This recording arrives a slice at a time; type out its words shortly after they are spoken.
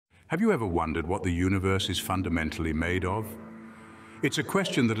Have you ever wondered what the universe is fundamentally made of? It's a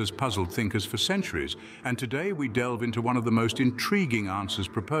question that has puzzled thinkers for centuries, and today we delve into one of the most intriguing answers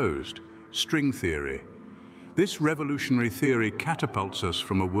proposed: string theory. This revolutionary theory catapults us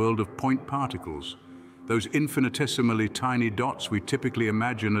from a world of point particles, those infinitesimally tiny dots we typically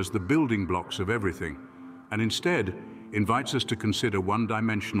imagine as the building blocks of everything, and instead invites us to consider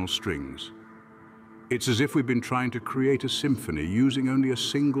one-dimensional strings. It's as if we've been trying to create a symphony using only a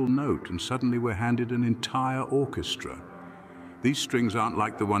single note, and suddenly we're handed an entire orchestra. These strings aren't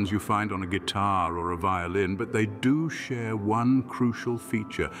like the ones you find on a guitar or a violin, but they do share one crucial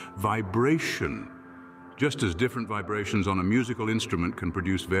feature: vibration. Just as different vibrations on a musical instrument can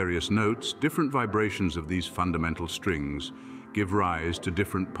produce various notes, different vibrations of these fundamental strings give rise to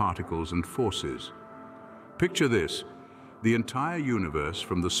different particles and forces. Picture this: the entire universe,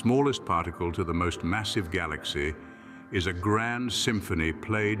 from the smallest particle to the most massive galaxy, is a grand symphony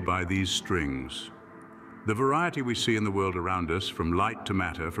played by these strings. The variety we see in the world around us, from light to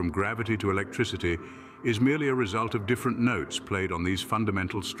matter, from gravity to electricity, is merely a result of different notes played on these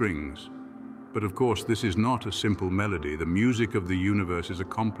fundamental strings. But of course, this is not a simple melody. The music of the universe is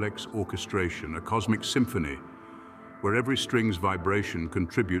a complex orchestration, a cosmic symphony, where every string's vibration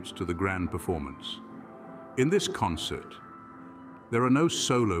contributes to the grand performance. In this concert, there are no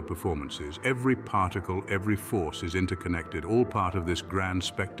solo performances. Every particle, every force is interconnected, all part of this grand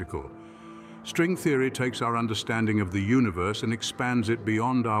spectacle. String theory takes our understanding of the universe and expands it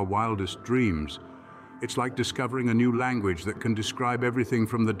beyond our wildest dreams. It's like discovering a new language that can describe everything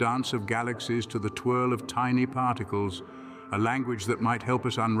from the dance of galaxies to the twirl of tiny particles, a language that might help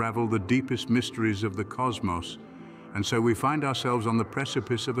us unravel the deepest mysteries of the cosmos. And so we find ourselves on the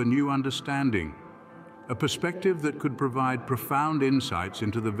precipice of a new understanding, a perspective that could provide profound insights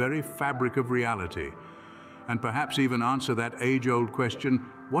into the very fabric of reality, and perhaps even answer that age-old question: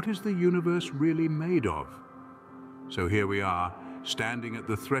 what is the universe really made of? So here we are, standing at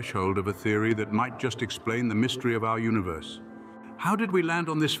the threshold of a theory that might just explain the mystery of our universe. How did we land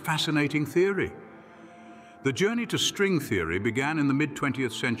on this fascinating theory? The journey to string theory began in the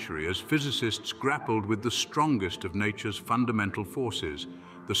mid-20th century as physicists grappled with the strongest of nature's fundamental forces,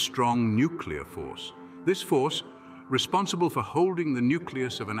 the strong nuclear force. This force, responsible for holding the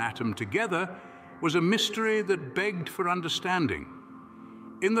nucleus of an atom together, was a mystery that begged for understanding.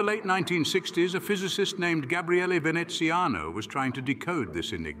 In the late 1960s, a physicist named Gabriele Veneziano was trying to decode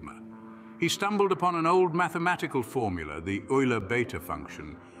this enigma. He stumbled upon an old mathematical formula, the Euler-beta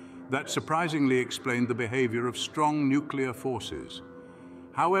function, that surprisingly explained the behavior of strong nuclear forces.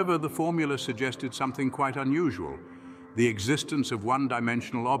 However, the formula suggested something quite unusual: the existence of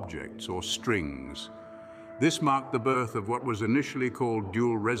one-dimensional objects, or strings. This marked the birth of what was initially called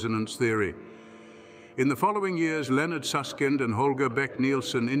dual resonance theory. In the following years, Leonard Susskind and Holger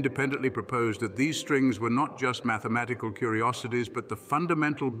Beck-Nielsen independently proposed that these strings were not just mathematical curiosities, but the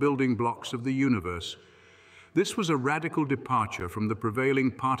fundamental building blocks of the universe. This was a radical departure from the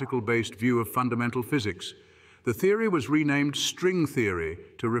prevailing particle-based view of fundamental physics. The theory was renamed string theory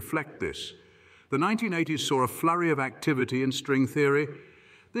to reflect this. The 1980s saw a flurry of activity in string theory.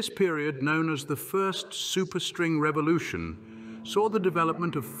 This period, known as the first superstring revolution, saw the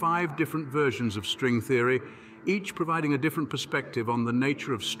development of 5 different versions of string theory, each providing a different perspective on the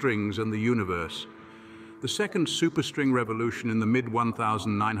nature of strings and the universe. The second superstring revolution in the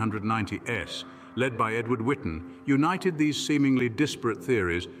mid-1990s, led by Edward Witten, united these seemingly disparate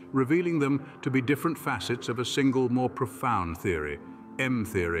theories, revealing them to be different facets of a single, more profound theory, M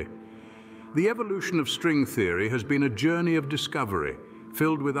theory. The evolution of string theory has been a journey of discovery,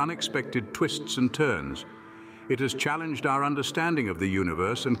 filled with unexpected twists and turns. It has challenged our understanding of the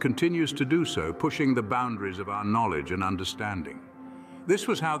universe and continues to do so, pushing the boundaries of our knowledge and understanding. This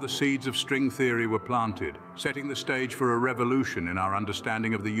was how the seeds of string theory were planted, setting the stage for a revolution in our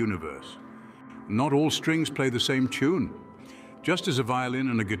understanding of the universe. Not all strings play the same tune. Just as a violin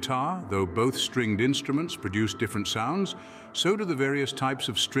and a guitar, though both stringed instruments produce different sounds, so do the various types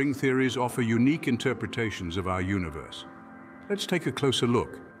of string theories offer unique interpretations of our universe. Let's take a closer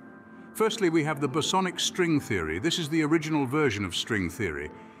look. Firstly, we have the bosonic string theory. This is the original version of string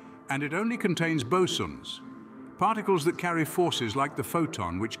theory, and it only contains bosons, particles that carry forces like the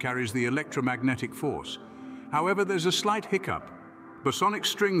photon, which carries the electromagnetic force. However, there's a slight hiccup. Bosonic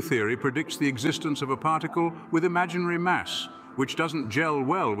string theory predicts the existence of a particle with imaginary mass, which doesn't gel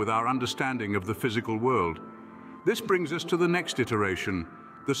well with our understanding of the physical world. This brings us to the next iteration,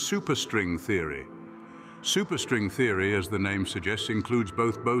 the superstring theory. Superstring theory, as the name suggests, includes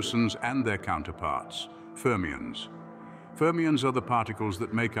both bosons and their counterparts, fermions. Fermions are the particles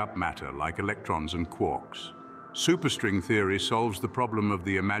that make up matter, like electrons and quarks. Superstring theory solves the problem of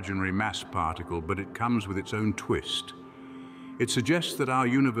the imaginary mass particle, but it comes with its own twist. It suggests that our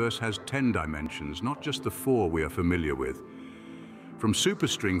universe has 10 dimensions, not just the 4 we are familiar with. From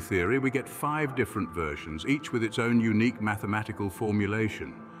superstring theory, we get 5 different versions, each with its own unique mathematical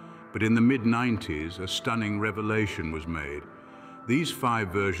formulation. But in the mid-90s, a stunning revelation was made. These 5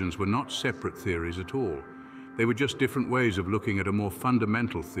 versions were not separate theories at all. They were just different ways of looking at a more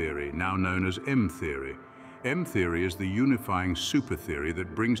fundamental theory, now known as M-theory. M-theory is the unifying supertheory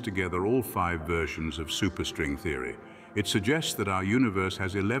that brings together all 5 versions of superstring theory. It suggests that our universe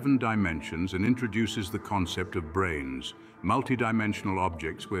has 11 dimensions and introduces the concept of branes, multidimensional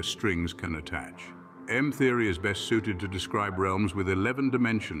objects where strings can attach. M-theory is best suited to describe realms with 11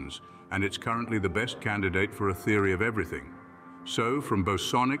 dimensions, and it's currently the best candidate for a theory of everything. So, from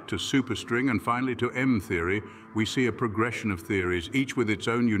bosonic to superstring and finally to M-theory, we see a progression of theories, each with its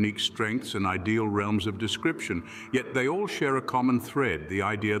own unique strengths and ideal realms of description. Yet they all share a common thread, the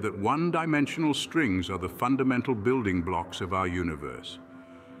idea that one-dimensional strings are the fundamental building blocks of our universe.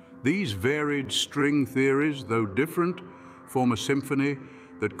 These varied string theories, though different, form a symphony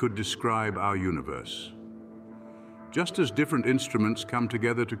that could describe our universe. Just as different instruments come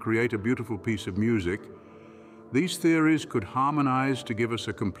together to create a beautiful piece of music, these theories could harmonize to give us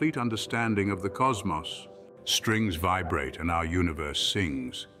a complete understanding of the cosmos. Strings vibrate and our universe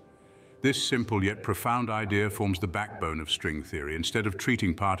sings. This simple yet profound idea forms the backbone of string theory. Instead of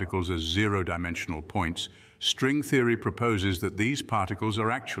treating particles as zero-dimensional points, string theory proposes that these particles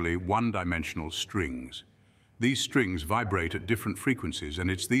are actually one-dimensional strings. These strings vibrate at different frequencies, and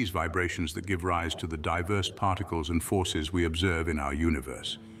it's these vibrations that give rise to the diverse particles and forces we observe in our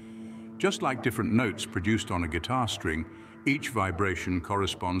universe. Just like different notes produced on a guitar string, each vibration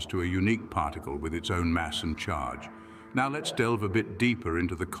corresponds to a unique particle with its own mass and charge. Now let's delve a bit deeper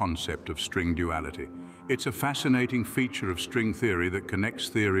into the concept of string duality. It's a fascinating feature of string theory that connects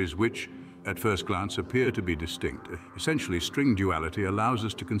theories which, at first glance, appear to be distinct. Essentially, string duality allows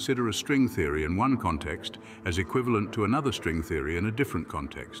us to consider a string theory in one context as equivalent to another string theory in a different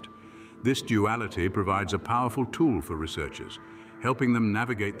context. This duality provides a powerful tool for researchers, helping them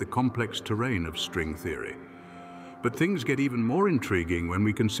navigate the complex terrain of string theory. But things get even more intriguing when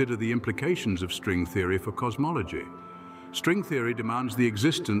we consider the implications of string theory for cosmology. String theory demands the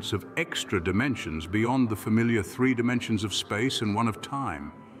existence of extra dimensions beyond the familiar 3 dimensions of space and 1 of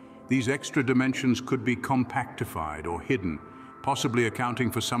time. These extra dimensions could be compactified or hidden, possibly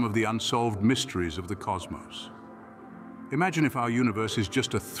accounting for some of the unsolved mysteries of the cosmos. Imagine if our universe is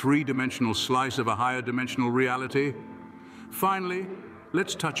just a 3-dimensional slice of a higher dimensional reality. Finally,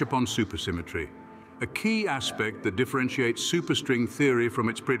 let's touch upon supersymmetry, a key aspect that differentiates superstring theory from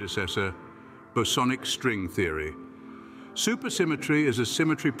its predecessor, bosonic string theory. Supersymmetry is a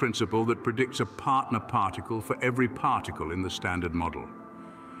symmetry principle that predicts a partner particle for every particle in the standard model.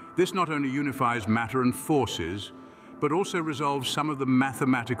 This not only unifies matter and forces, but also resolves some of the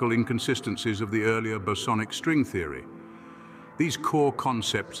mathematical inconsistencies of the earlier bosonic string theory. These core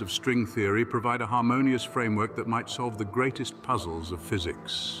concepts of string theory provide a harmonious framework that might solve the greatest puzzles of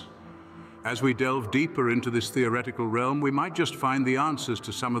physics. As we delve deeper into this theoretical realm, we might just find the answers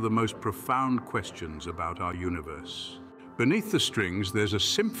to some of the most profound questions about our universe. Beneath the strings, there's a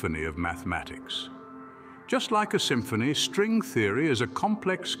symphony of mathematics. Just like a symphony, string theory is a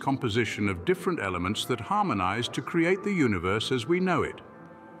complex composition of different elements that harmonize to create the universe as we know it.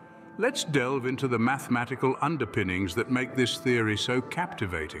 Let's delve into the mathematical underpinnings that make this theory so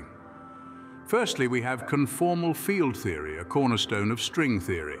captivating. Firstly, we have conformal field theory, a cornerstone of string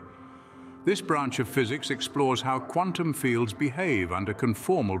theory. This branch of physics explores how quantum fields behave under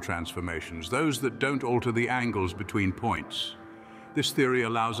conformal transformations, those that don't alter the angles between points. This theory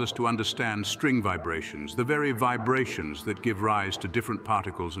allows us to understand string vibrations, the very vibrations that give rise to different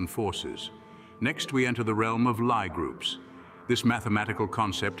particles and forces. Next, we enter the realm of Lie groups. This mathematical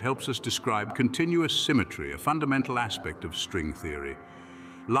concept helps us describe continuous symmetry, a fundamental aspect of string theory.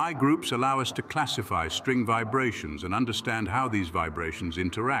 Lie groups allow us to classify string vibrations and understand how these vibrations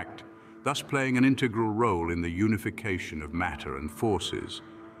interact, thus playing an integral role in the unification of matter and forces.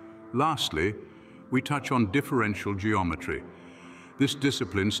 Lastly, we touch on differential geometry. This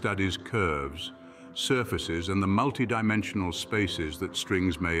discipline studies curves, surfaces, and the multidimensional spaces that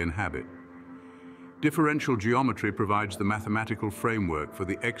strings may inhabit. Differential geometry provides the mathematical framework for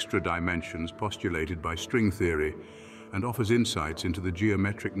the extra dimensions postulated by string theory and offers insights into the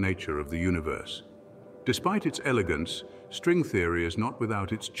geometric nature of the universe. Despite its elegance, string theory is not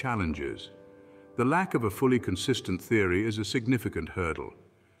without its challenges. The lack of a fully consistent theory is a significant hurdle.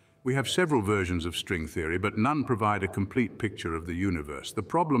 We have several versions of string theory, but none provide a complete picture of the universe. The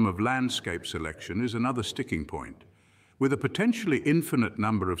problem of landscape selection is another sticking point. With a potentially infinite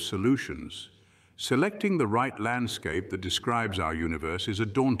number of solutions, selecting the right landscape that describes our universe is a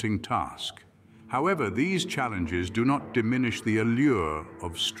daunting task. However, these challenges do not diminish the allure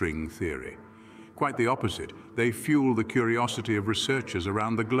of string theory. Quite the opposite, they fuel the curiosity of researchers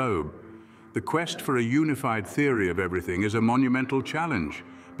around the globe. The quest for a unified theory of everything is a monumental challenge,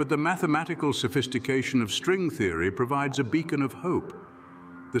 but the mathematical sophistication of string theory provides a beacon of hope.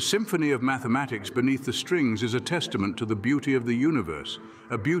 The symphony of mathematics beneath the strings is a testament to the beauty of the universe,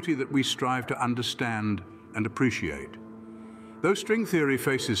 a beauty that we strive to understand and appreciate. Though string theory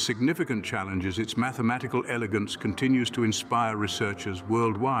faces significant challenges, its mathematical elegance continues to inspire researchers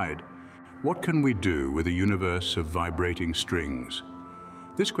worldwide. What can we do with a universe of vibrating strings?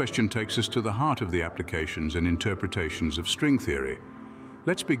 This question takes us to the heart of the applications and interpretations of string theory.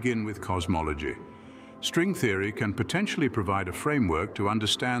 Let's begin with cosmology. String theory can potentially provide a framework to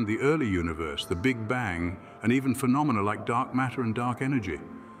understand the early universe, the Big Bang, and even phenomena like dark matter and dark energy.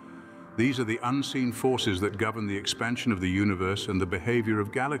 These are the unseen forces that govern the expansion of the universe and the behavior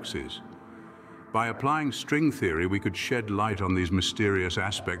of galaxies. By applying string theory, we could shed light on these mysterious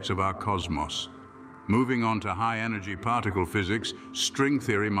aspects of our cosmos. Moving on to high-energy particle physics, string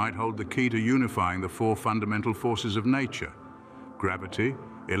theory might hold the key to unifying the four fundamental forces of nature: gravity,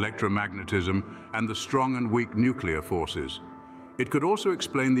 electromagnetism, and the strong and weak nuclear forces. It could also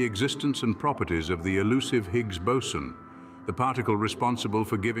explain the existence and properties of the elusive Higgs boson, the particle responsible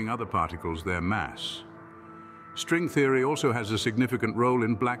for giving other particles their mass. String theory also has a significant role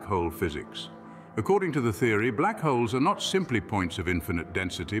in black hole physics. According to the theory, black holes are not simply points of infinite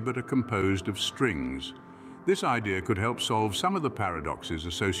density, but are composed of strings. This idea could help solve some of the paradoxes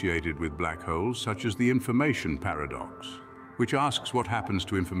associated with black holes, such as the information paradox, which asks what happens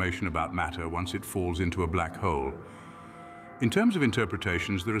to information about matter once it falls into a black hole. In terms of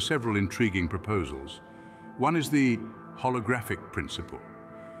interpretations, there are several intriguing proposals. One is the holographic principle,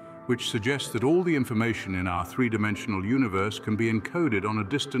 which suggests that all the information in our three-dimensional universe can be encoded on a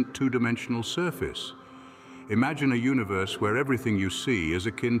distant two-dimensional surface. Imagine a universe where everything you see is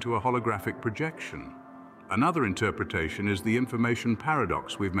akin to a holographic projection. Another interpretation is the information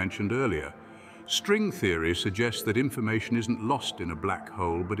paradox we've mentioned earlier. String theory suggests that information isn't lost in a black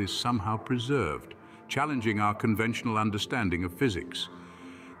hole but is somehow preserved, challenging our conventional understanding of physics.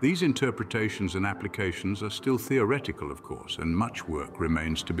 These interpretations and applications are still theoretical, of course, and much work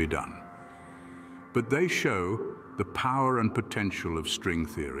remains to be done. But they show the power and potential of string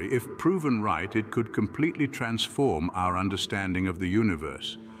theory. If proven right, it could completely transform our understanding of the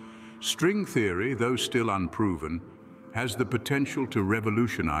universe. String theory, though still unproven, has the potential to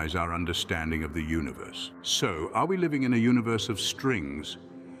revolutionize our understanding of the universe. So, are we living in a universe of strings?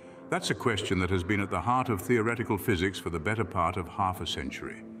 That's a question that has been at the heart of theoretical physics for the better part of half a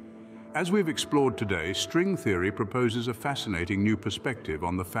century. As we've explored today, string theory proposes a fascinating new perspective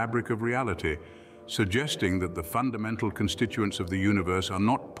on the fabric of reality, suggesting that the fundamental constituents of the universe are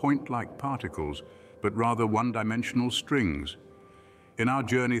not point-like particles, but rather one-dimensional strings. In our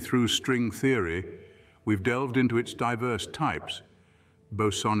journey through string theory, we've delved into its diverse types,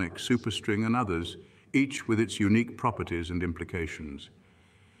 bosonic, superstring, and others, each with its unique properties and implications.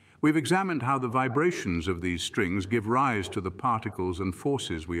 We've examined how the vibrations of these strings give rise to the particles and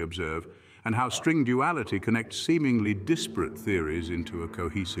forces we observe, and how string duality connects seemingly disparate theories into a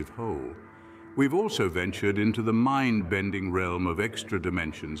cohesive whole. We've also ventured into the mind-bending realm of extra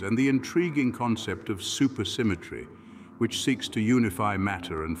dimensions and the intriguing concept of supersymmetry, which seeks to unify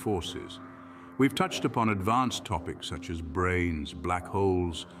matter and forces. We've touched upon advanced topics such as brains, black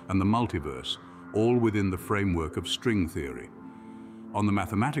holes, and the multiverse, all within the framework of string theory. On the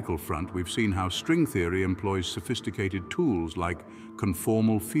mathematical front, we've seen how string theory employs sophisticated tools like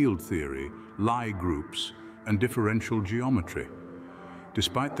conformal field theory, Lie groups, and differential geometry.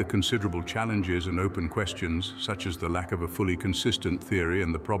 Despite the considerable challenges and open questions, such as the lack of a fully consistent theory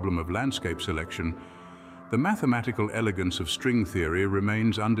and the problem of landscape selection, the mathematical elegance of string theory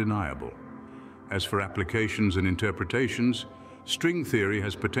remains undeniable. As for applications and interpretations, string theory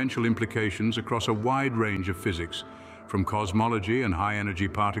has potential implications across a wide range of physics, from cosmology and high-energy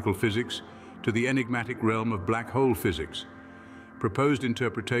particle physics to the enigmatic realm of black hole physics. Proposed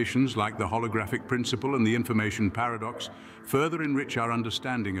interpretations like the holographic principle and the information paradox further enrich our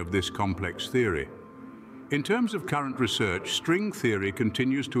understanding of this complex theory. In terms of current research, string theory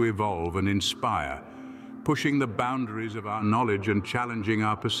continues to evolve and inspire, pushing the boundaries of our knowledge and challenging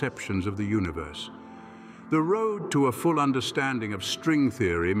our perceptions of the universe. The road to a full understanding of string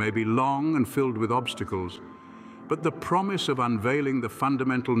theory may be long and filled with obstacles, but the promise of unveiling the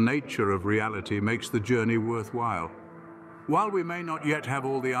fundamental nature of reality makes the journey worthwhile. While we may not yet have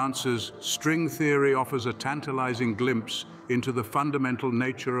all the answers, string theory offers a tantalizing glimpse into the fundamental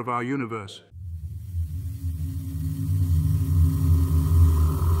nature of our universe.